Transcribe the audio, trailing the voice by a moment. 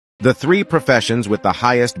The 3 professions with the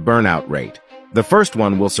highest burnout rate. The first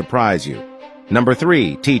one will surprise you. Number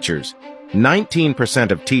 3, teachers.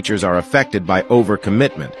 19% of teachers are affected by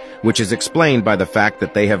overcommitment, which is explained by the fact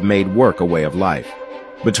that they have made work a way of life.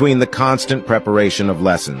 Between the constant preparation of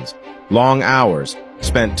lessons, long hours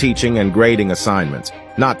spent teaching and grading assignments,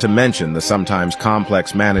 not to mention the sometimes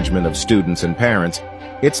complex management of students and parents,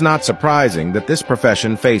 it's not surprising that this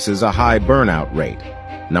profession faces a high burnout rate.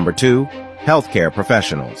 Number 2, healthcare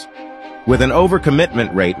professionals. With an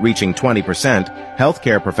overcommitment rate reaching 20%,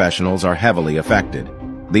 healthcare professionals are heavily affected.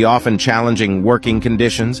 The often challenging working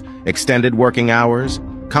conditions, extended working hours,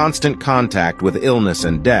 constant contact with illness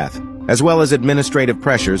and death, as well as administrative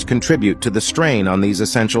pressures contribute to the strain on these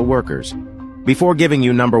essential workers. Before giving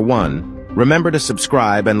you number 1, remember to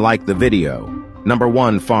subscribe and like the video. Number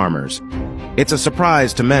 1, farmers. It's a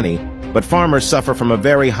surprise to many, but farmers suffer from a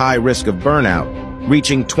very high risk of burnout,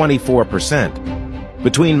 reaching 24%.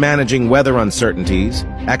 Between managing weather uncertainties,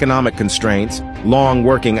 economic constraints, long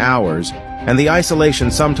working hours, and the isolation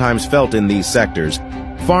sometimes felt in these sectors,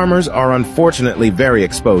 farmers are unfortunately very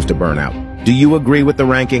exposed to burnout. Do you agree with the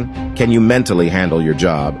ranking? Can you mentally handle your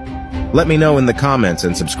job? Let me know in the comments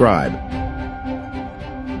and subscribe.